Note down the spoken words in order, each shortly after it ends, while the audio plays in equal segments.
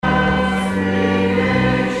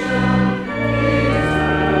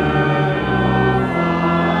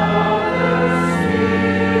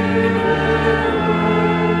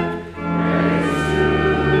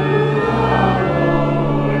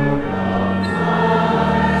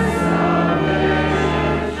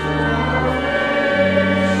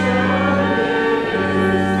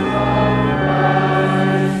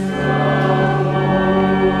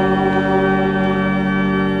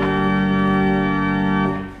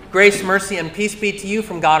Grace, mercy, and peace be to you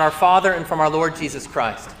from God our Father and from our Lord Jesus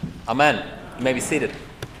Christ. Amen. You may be seated.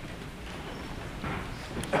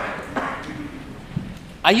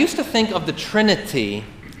 I used to think of the Trinity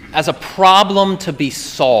as a problem to be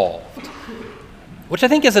solved, which I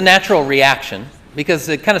think is a natural reaction because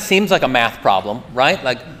it kind of seems like a math problem, right?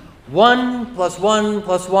 Like 1 plus 1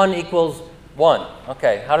 plus 1 equals 1.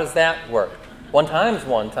 Okay, how does that work? 1 times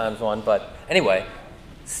 1 times 1, but anyway,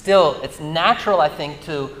 still, it's natural, I think,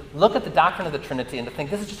 to look at the doctrine of the Trinity and to think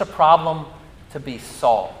this is just a problem to be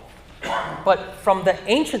solved. But from the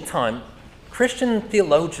ancient time, Christian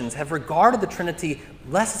theologians have regarded the Trinity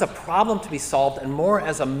less as a problem to be solved and more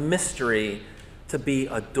as a mystery to be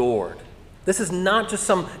adored. This is not just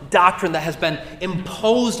some doctrine that has been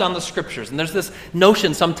imposed on the Scriptures. And there's this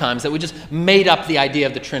notion sometimes that we just made up the idea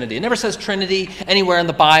of the Trinity. It never says Trinity anywhere in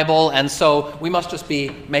the Bible, and so we must just be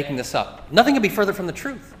making this up. Nothing could be further from the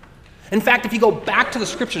truth. In fact, if you go back to the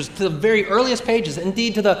Scriptures, to the very earliest pages,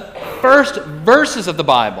 indeed to the first verses of the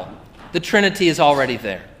Bible, the Trinity is already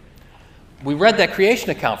there. We read that creation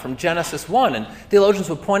account from Genesis 1, and theologians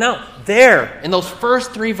would point out there, in those first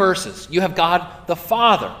 3 verses, you have God the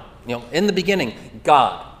Father. In the beginning,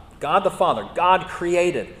 God the Father, God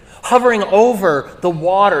created. Hovering over the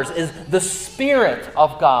waters is the Spirit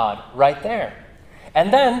of God right there.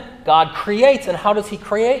 And then God creates, and how does he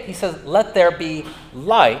create? He says, let there be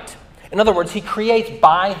light. In other words, he creates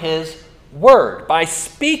by his word, by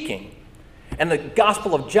speaking. And the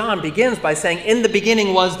Gospel of John begins by saying, in the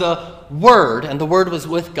beginning was the Word, and the Word was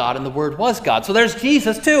with God, and the Word was God. So there's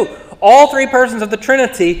Jesus too. All 3 persons of the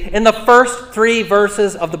Trinity in the first 3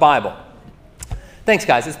 verses of the Bible. Thanks,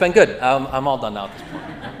 guys. It's been good. I'm all done now at this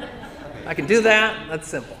point. I can do that. That's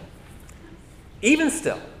simple. Even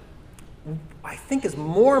still, I think is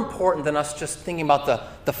more important than us just thinking about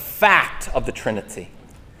the fact of the Trinity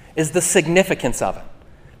is the significance of it.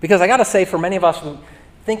 Because I got to say, for many of us who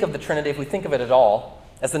think of the Trinity, if we think of it at all,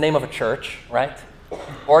 as the name of a church, right?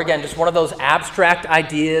 Or again, just one of those abstract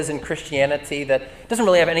ideas in Christianity that doesn't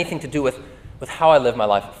really have anything to do with how I live my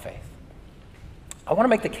life of faith. I want to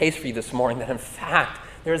make the case for you this morning that in fact,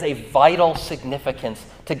 there is a vital significance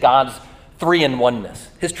to God's three-in-oneness,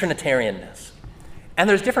 his Trinitarianness. And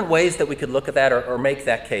there's different ways that we could look at that or make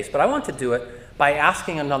that case, but I want to do it by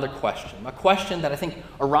asking another question, a question that I think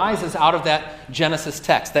arises out of that Genesis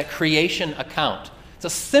text, that creation account. It's a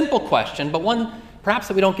simple question, but one perhaps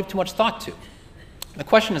that we don't give too much thought to. The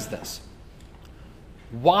question is this: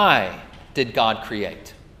 why did God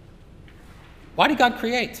create? Why did God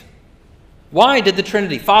create? Why did the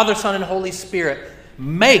Trinity, Father, Son, and Holy Spirit,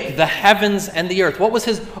 make the heavens and the earth? What was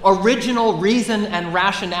his original reason and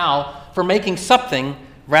rationale for making something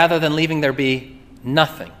rather than leaving there be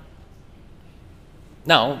nothing?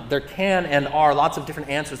 Now, there can and are lots of different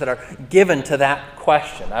answers that are given to that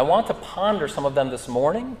question. I want to ponder some of them this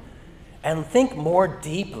morning and think more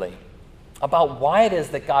deeply about why it is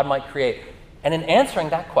that God might create. And in answering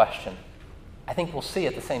that question, I think we'll see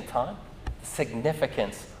at the same time the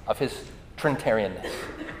significance of his Trinitarianness,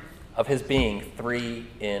 of his being 3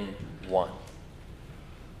 in 1.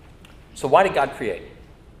 So why did God create?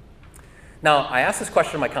 Now, I ask this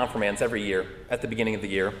question to my confirmands every year at the beginning of the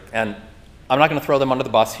year, and I'm not going to throw them under the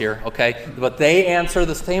bus here, okay? But they answer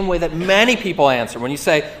the same way that many people answer. When you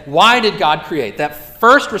say, why did God create? That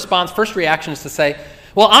first response, first reaction is to say,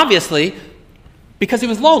 well, obviously, because he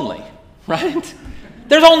was lonely, right?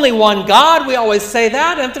 There's only one God. We always say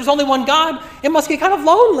that. And if there's only one God, it must get kind of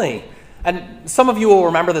lonely. And some of you will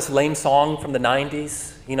remember this lame song from the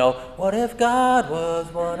 90s. What if God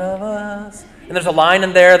was one of us? And there's a line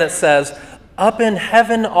in there that says, up in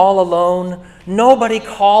heaven all alone, nobody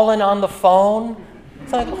calling on the phone.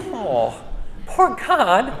 It's like, oh, poor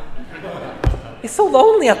God. He's so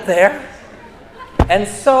lonely up there. And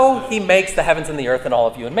so he makes the heavens and the earth and all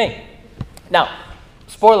of you and me. Now,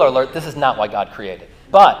 spoiler alert, this is not why God created.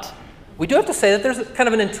 But we do have to say that there's kind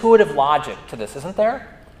of an intuitive logic to this, isn't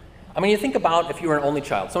there? I mean, you think about if you were an only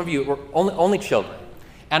child. Some of you were only children.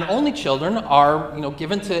 And only children are,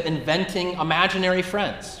 given to inventing imaginary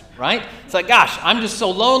friends, right? It's like, gosh, I'm just so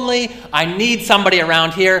lonely. I need somebody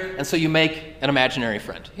around here. And so you make an imaginary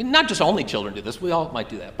friend. Not just only children do this. We all might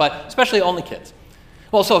do that. But especially only kids.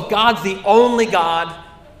 Well, so if God's the only God,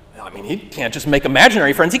 he can't just make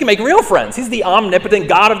imaginary friends. He can make real friends. He's the omnipotent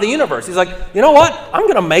God of the universe. He's like, you know what? I'm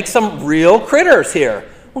going to make some real critters here.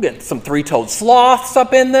 We'll get some 3-toed sloths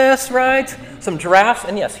up in this, right? Some giraffes,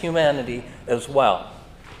 and yes, humanity as well.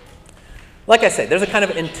 Like I say, there's a kind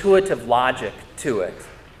of intuitive logic to it.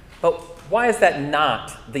 But why is that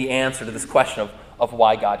not the answer to this question of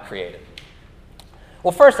why God created?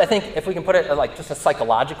 Well, first, I think if we can put it at like just a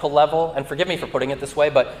psychological level, and forgive me for putting it this way,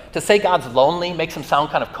 but to say God's lonely makes him sound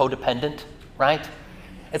kind of codependent, right?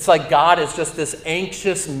 It's like God is just this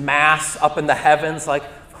anxious mass up in the heavens, like,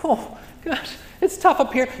 oh, gosh, it's tough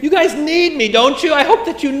up here. You guys need me, don't you? I hope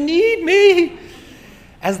that you need me.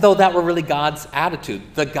 As though that were really God's attitude,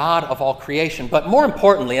 the God of all creation. But more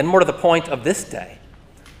importantly, and more to the point of this day,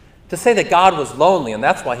 to say that God was lonely, and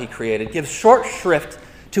that's why he created, gives short shrift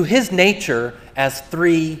to his nature as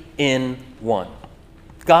three in one.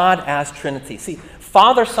 God as Trinity. See,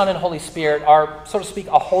 Father, Son, and Holy Spirit are, so to speak,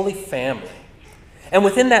 a holy family. And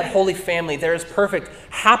within that holy family, there is perfect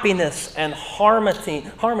happiness and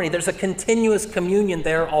harmony. There's a continuous communion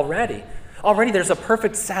there already. Already there's a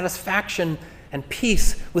perfect satisfaction and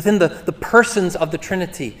peace within the persons of the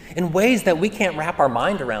Trinity in ways that we can't wrap our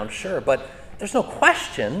mind around, sure, but there's no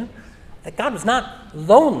question that God was not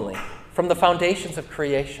lonely from the foundations of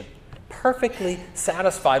creation, perfectly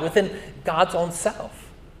satisfied within God's own self.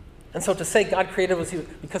 And so to say God created us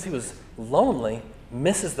because he was lonely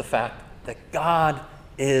misses the fact that God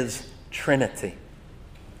is Trinity.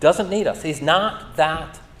 Doesn't need us. He's not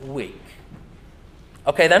that weak.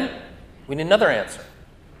 Okay, then, we need another answer.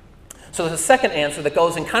 So there's a second answer that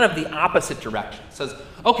goes in kind of the opposite direction. It says,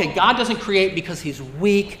 okay, God doesn't create because he's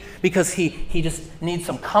weak, because he just needs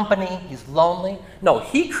some company, he's lonely. No,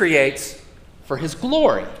 he creates for his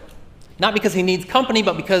glory. Not because he needs company,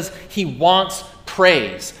 but because he wants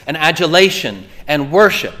praise and adulation and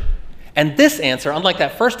worship. And this answer, unlike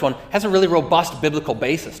that first one, has a really robust biblical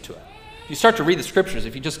basis to it. You start to read the scriptures,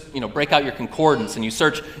 if you just break out your concordance and you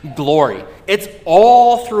search glory, it's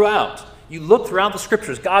all throughout. You look throughout the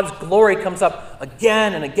scriptures, God's glory comes up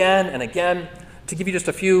again and again and again. To give you just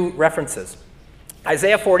a few references.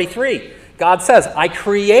 Isaiah 43, God says, I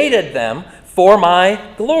created them for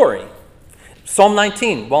my glory. Psalm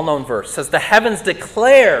 19, well-known verse, says, the heavens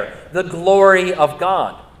declare the glory of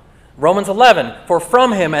God. Romans 11, for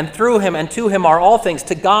from him and through him and to him are all things.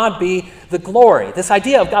 To God be the glory. This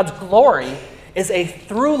idea of God's glory is a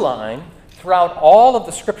through line throughout all of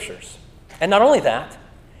the scriptures. And not only that,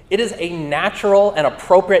 it is a natural and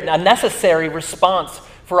appropriate, a necessary response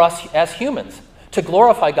for us as humans to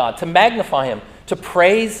glorify God, to magnify him, to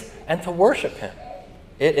praise and to worship him.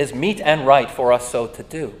 It is meet and right for us so to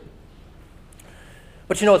do.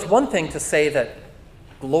 But it's one thing to say that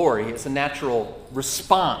glory is a natural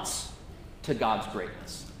response to God's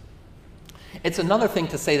greatness. It's another thing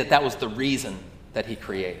to say that that was the reason that he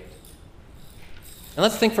created. And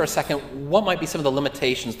let's think for a second, what might be some of the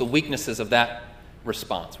limitations, the weaknesses of that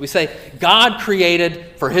response? We say, God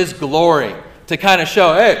created for his glory, to kind of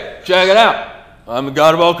show, hey, check it out. I'm the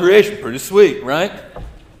God of all creation. Pretty sweet, right?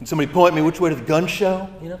 Can somebody point me which way to the gun show?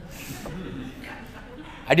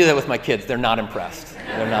 I do that with my kids. They're not impressed.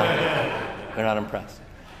 They're not impressed.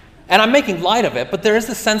 And I'm making light of it, but there is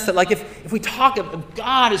the sense that, like, if we talk of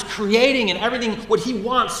God is creating and everything, what he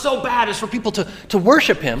wants so bad is for people to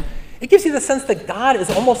worship him, it gives you the sense that God is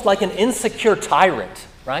almost like an insecure tyrant,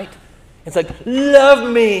 right? It's like,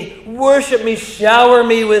 love me, worship me, shower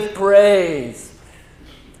me with praise.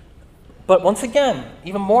 But once again,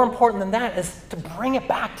 even more important than that is to bring it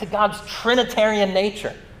back to God's Trinitarian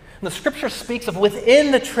nature. And the scripture speaks of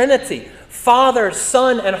within the Trinity, Father,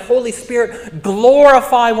 Son, and Holy Spirit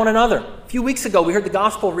glorify one another. A few weeks ago, we heard the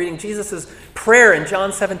gospel reading Jesus' prayer in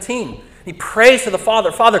John 17. He prays to the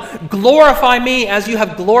Father, Father, glorify me as you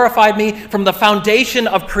have glorified me from the foundation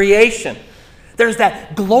of creation. There's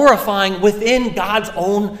that glorifying within God's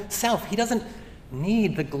own self. He doesn't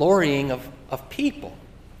need the glorying of people.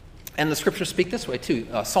 And the scriptures speak this way too.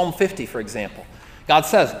 Psalm 50, for example. God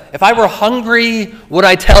says, if I were hungry, would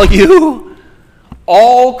I tell you?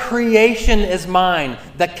 All creation is mine,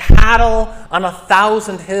 the cattle on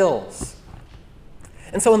 1,000 hills.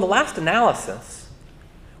 And so in the last analysis,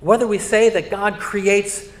 whether we say that God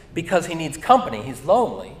creates because he needs company, he's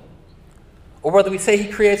lonely, or whether we say he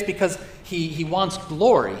creates because he wants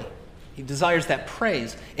glory, he desires that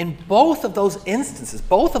praise, in both of those instances,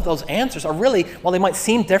 both of those answers are really, while they might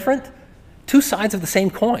seem different, two sides of the same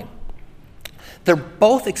coin. They're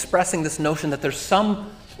both expressing this notion that there's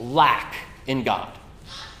some lack in God,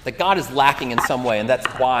 that God is lacking in some way, and that's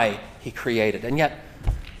why he created. And yet,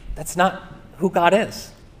 that's not who God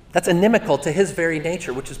is. That's inimical to his very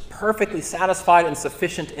nature, which is perfectly satisfied and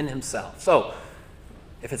sufficient in himself. So,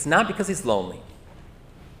 if it's not because he's lonely,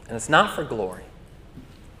 and it's not for glory,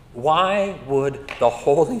 why would the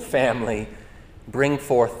Holy Family bring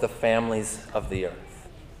forth the families of the earth?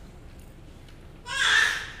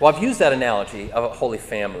 Well, I've used that analogy of a Holy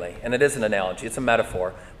Family, and it is an analogy, it's a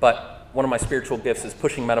metaphor, but one of my spiritual gifts is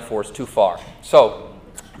pushing metaphors too far. So,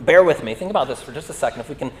 Bear with me. Think about this for just a second. If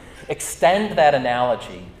we can extend that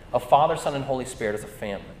analogy of Father, Son, and Holy Spirit as a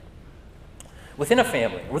family. Within a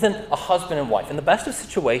family, within a husband and wife, in the best of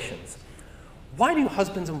situations, why do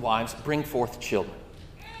husbands and wives bring forth children?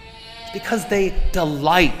 It's because they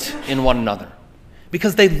delight in one another.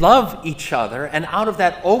 Because they love each other, and out of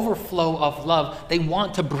that overflow of love, they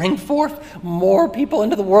want to bring forth more people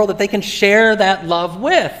into the world that they can share that love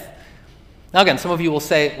with. Now again, some of you will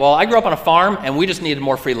say, well, I grew up on a farm, and we just needed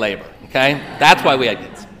more free labor, okay? That's why we had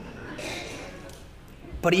kids.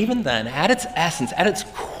 But even then, at its essence, at its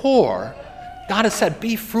core, God has said,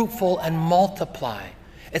 be fruitful and multiply.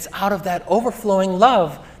 It's out of that overflowing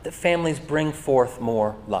love that families bring forth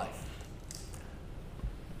more life.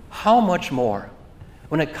 How much more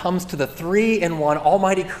when it comes to the three-in-one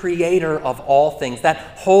almighty creator of all things, that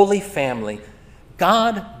holy family?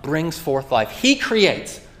 God brings forth life. He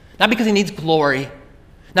creates, not because he needs glory,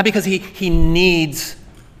 not because he needs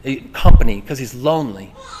company, because he's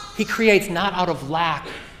lonely. He creates not out of lack,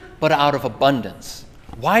 but out of abundance.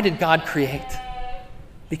 Why did God create?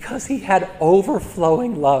 Because he had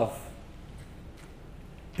overflowing love.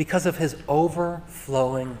 Because of his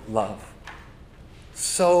overflowing love.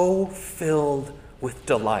 So filled with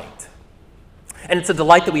delight. And it's a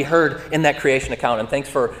delight that we heard in that creation account, and thanks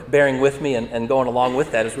for bearing with me and going along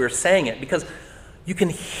with that as we were saying it, because you can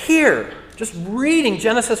hear, just reading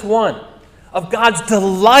Genesis 1, of God's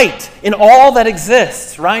delight in all that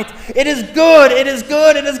exists, right? It is good, it is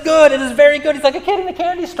good, it is good, it is very good. He's like a kid in a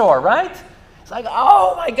candy store, right? It's like,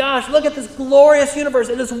 oh my gosh, look at this glorious universe.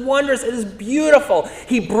 It is wondrous, it is beautiful.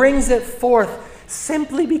 He brings it forth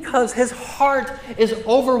simply because his heart is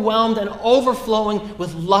overwhelmed and overflowing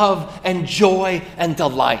with love and joy and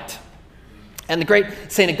delight. And the great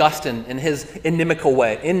St. Augustine, in his inimical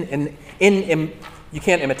way, you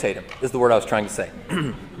can't imitate him, is the word I was trying to say,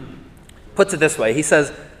 puts it this way. He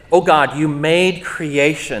says, "Oh God, you made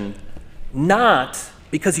creation not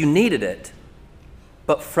because you needed it,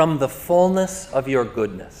 but from the fullness of your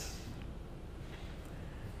goodness."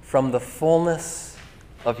 From the fullness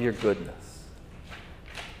of your goodness.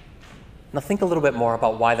 Now think a little bit more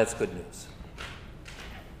about why that's good news.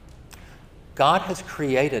 God has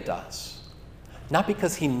created us, not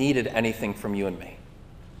because he needed anything from you and me,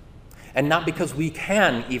 and not because we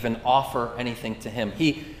can even offer anything to him.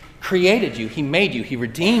 He created you, he made you, he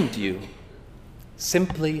redeemed you,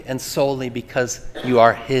 simply and solely because you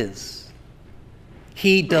are his.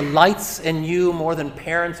 He delights in you more than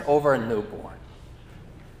parents over a newborn,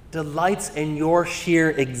 delights in your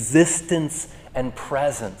sheer existence and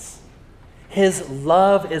presence. His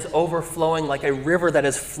love is overflowing like a river that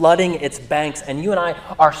is flooding its banks, and you and I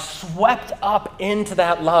are swept up into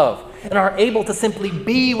that love and are able to simply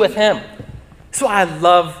be with him. So I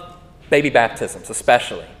love baby baptisms,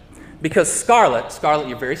 especially, because Scarlett,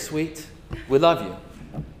 you're very sweet. We love you.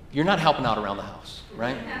 You're not helping out around the house,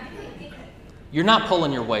 right? You're not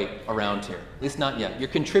pulling your weight around here, at least not yet. You're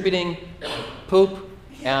contributing poop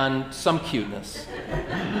and some cuteness.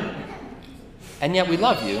 And yet we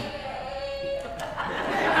love you.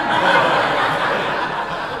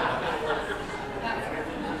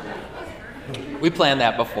 We planned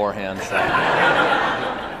that beforehand. So.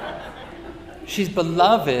 She's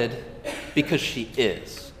beloved because she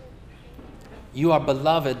is. You are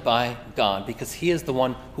beloved by God because he is the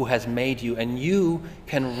one who has made you, and you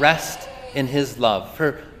can rest in his love.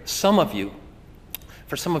 For some of you,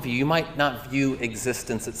 you might not view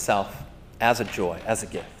existence itself as a joy, as a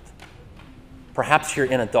gift. Perhaps you're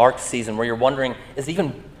in a dark season where you're wondering, is it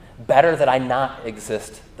even better that I not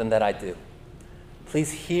exist than that I do?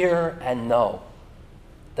 Please hear and know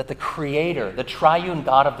that the Creator, the triune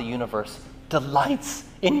God of the universe, delights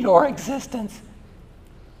in your existence.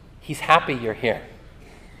 He's happy you're here.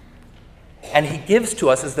 And he gives to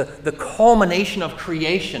us as the culmination of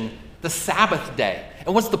creation, the Sabbath day.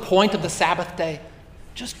 And what's the point of the Sabbath day?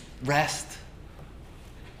 Just rest.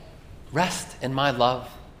 Rest in my love,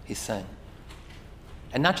 he's saying.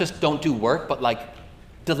 And not just don't do work, but like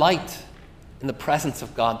delight in the presence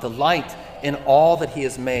of God. Delight in all that he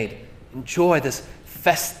has made. Enjoy this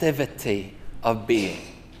festivity of being.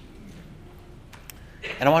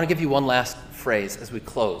 And I want to give you one last phrase as we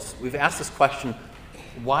close. We've asked this question,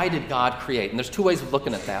 why did God create? And there's two ways of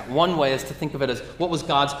looking at that. One way is to think of it as what was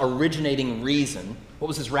God's originating reason? What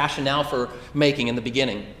was his rationale for making in the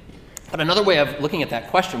beginning? But another way of looking at that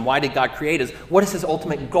question, why did God create, is what is his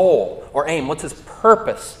ultimate goal or aim? What's his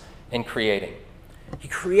purpose in creating? He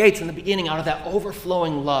creates in the beginning out of that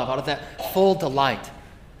overflowing love, out of that full delight.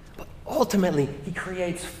 But ultimately, he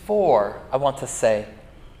creates for, I want to say,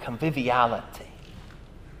 conviviality.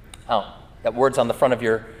 Oh, that word's on the front of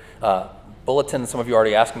your bulletin. Some of you are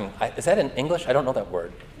already asking me, is that in English? I don't know that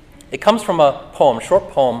word. It comes from a poem, a short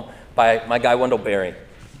poem by my guy Wendell Berry,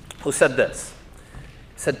 who said this.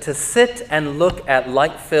 He said, "To sit and look at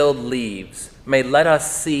light-filled leaves may let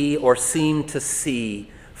us see or seem to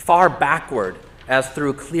see far backward as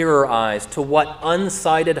through clearer eyes to what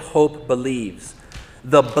unsighted hope believes,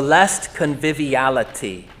 the blessed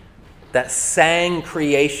conviviality that sang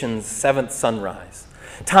creation's seventh sunrise.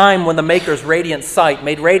 Time when the Maker's radiant sight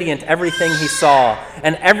made radiant everything he saw,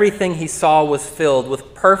 and everything he saw was filled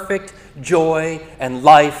with perfect joy and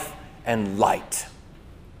life and light."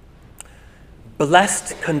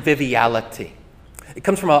 Blessed conviviality. It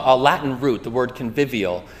comes from a Latin root, the word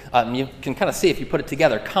convivial. You can kind of see if you put it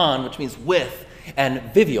together, con, which means with, and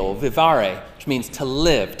vivial, vivare, which means to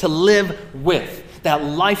live with. That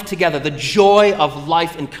life together, the joy of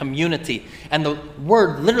life in community. And the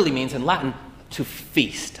word literally means in Latin to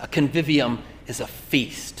feast. A convivium is a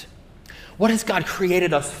feast. What has God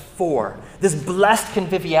created us for? This blessed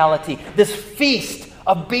conviviality, this feast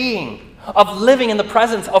of being, of living in the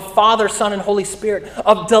presence of Father, Son, and Holy Spirit,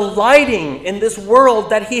 of delighting in this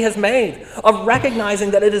world that he has made, of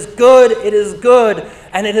recognizing that it is good,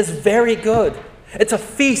 and it is very good. It's a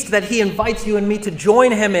feast that he invites you and me to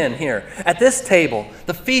join him in here at this table,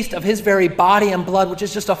 the feast of his very body and blood, which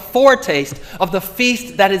is just a foretaste of the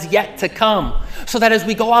feast that is yet to come, so that as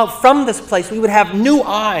we go out from this place, we would have new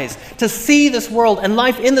eyes to see this world and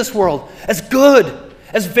life in this world as good,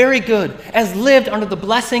 as very good, as lived under the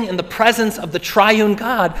blessing and the presence of the triune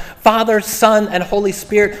God, Father, Son, and Holy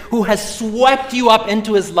Spirit, who has swept you up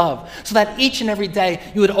into his love, so that each and every day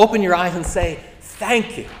you would open your eyes and say,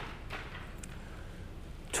 "Thank you."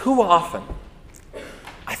 Too often,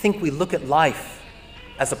 I think we look at life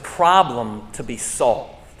as a problem to be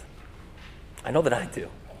solved. I know that I do.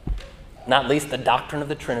 Not least the doctrine of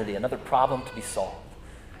the Trinity, another problem to be solved.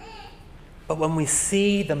 But when we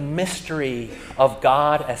see the mystery of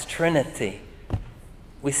God as Trinity,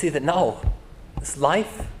 we see that no, this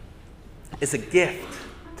life is a gift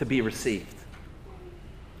to be received.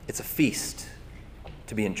 It's a feast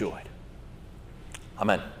to be enjoyed.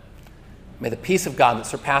 Amen. May the peace of God that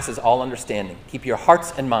surpasses all understanding keep your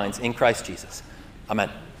hearts and minds in Christ Jesus. Amen.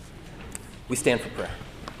 We stand for prayer.